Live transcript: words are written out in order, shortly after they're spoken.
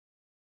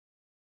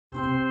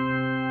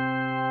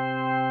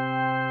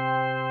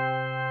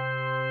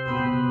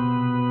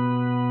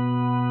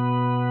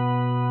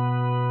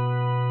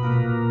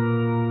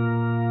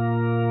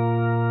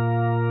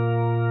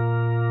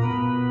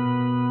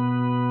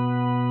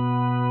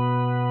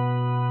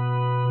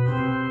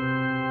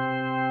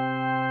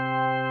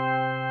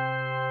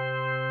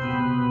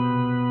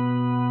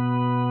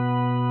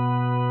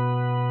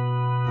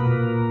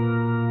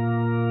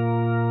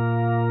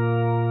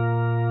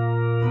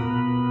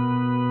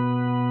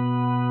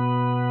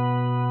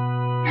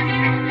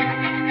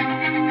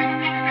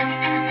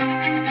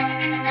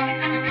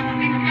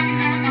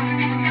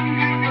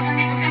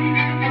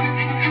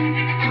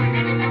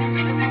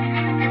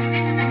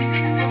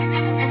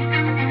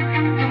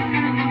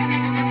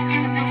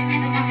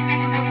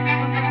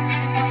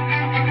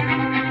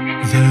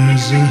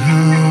a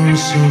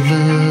house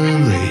over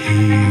the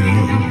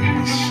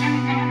hills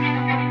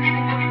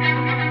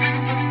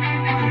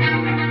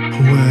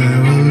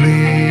where a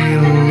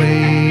little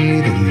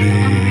lady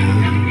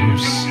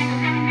lives.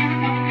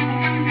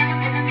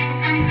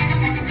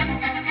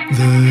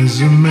 There's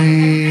a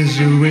maze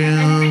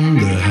around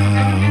the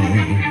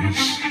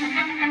house,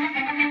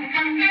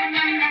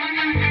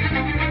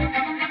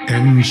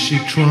 and she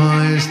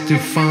tries to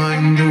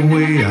find a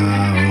way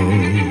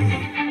out.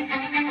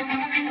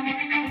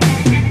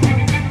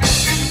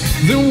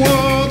 The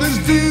world is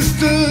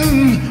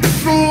distant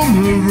from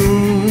her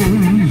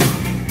room.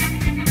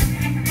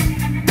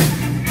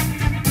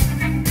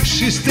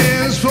 She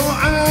stares for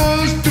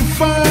hours to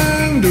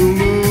find a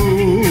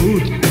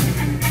road.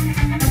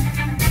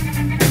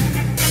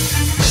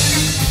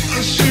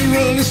 As she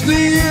runs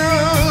near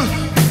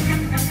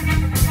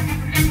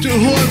to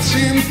what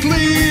seems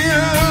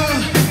clear,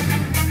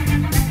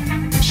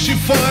 she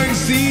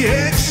finds the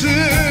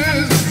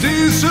exits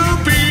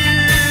disappeared.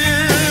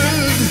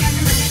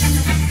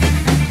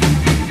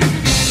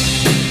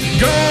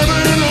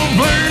 Garden of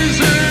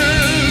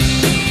blazes,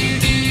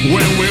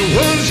 when we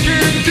once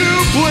came to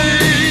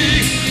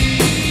play,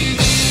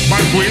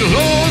 but we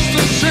lost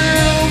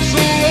ourselves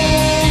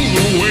along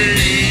the way.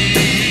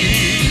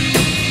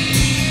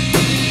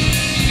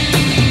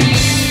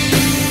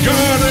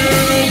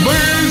 Garden of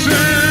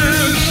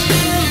blazes,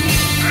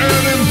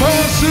 an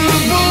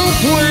impossible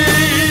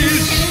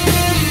place.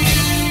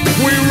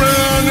 We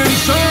run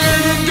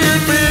inside and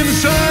deep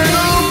inside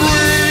our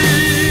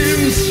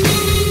brains.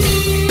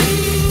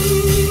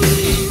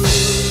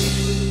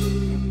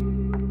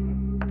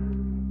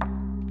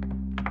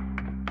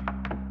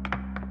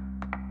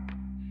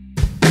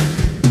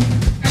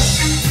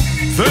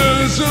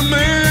 There's a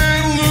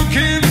man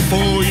looking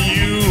for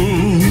you.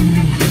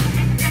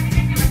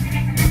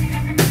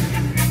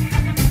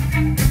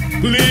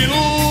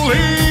 Little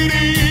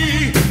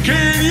lady,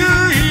 can you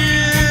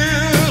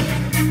hear?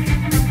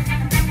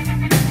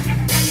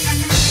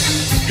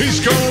 He's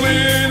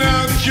calling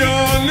out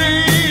your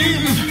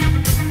name,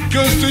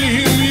 'cause to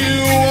him you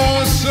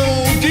are so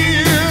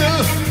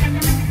dear.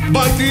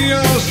 But the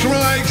hour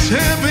strikes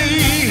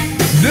heavy,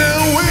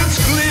 now it's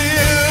clear.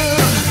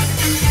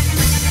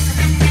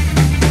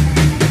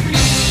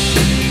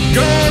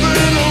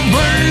 Garden of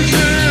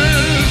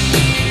blazes,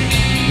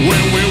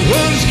 when we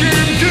once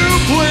came to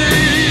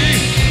play,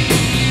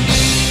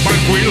 but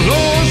we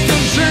lost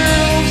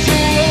ourselves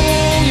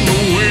along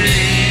the way.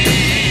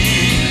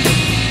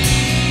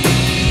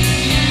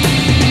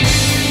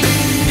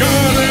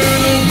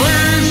 Garden of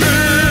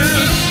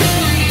blazes,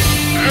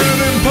 an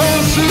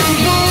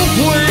impossible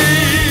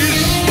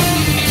place.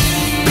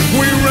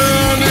 We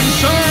run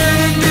inside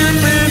and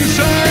deep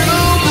inside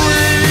our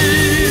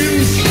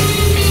brains.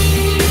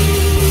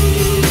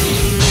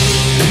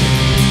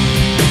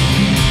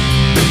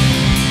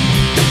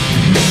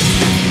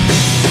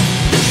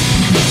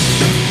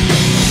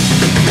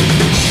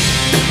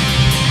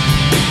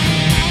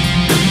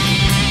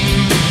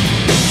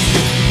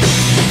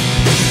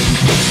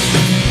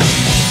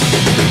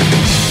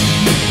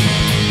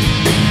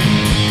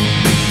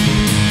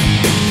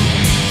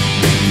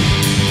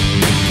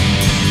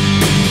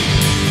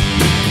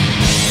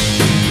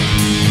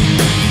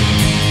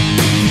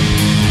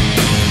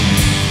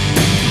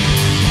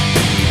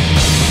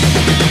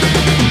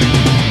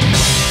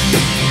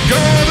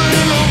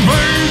 Garden of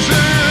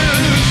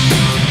blazes,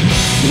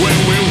 when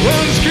we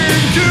once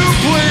came to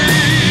play,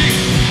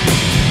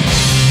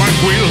 but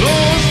we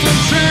lost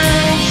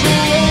ourselves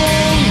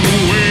along the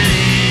way.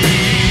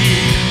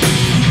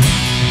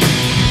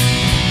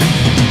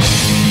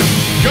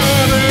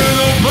 Garden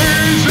of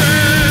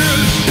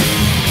blazes,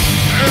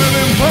 an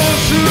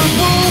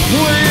impossible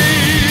place.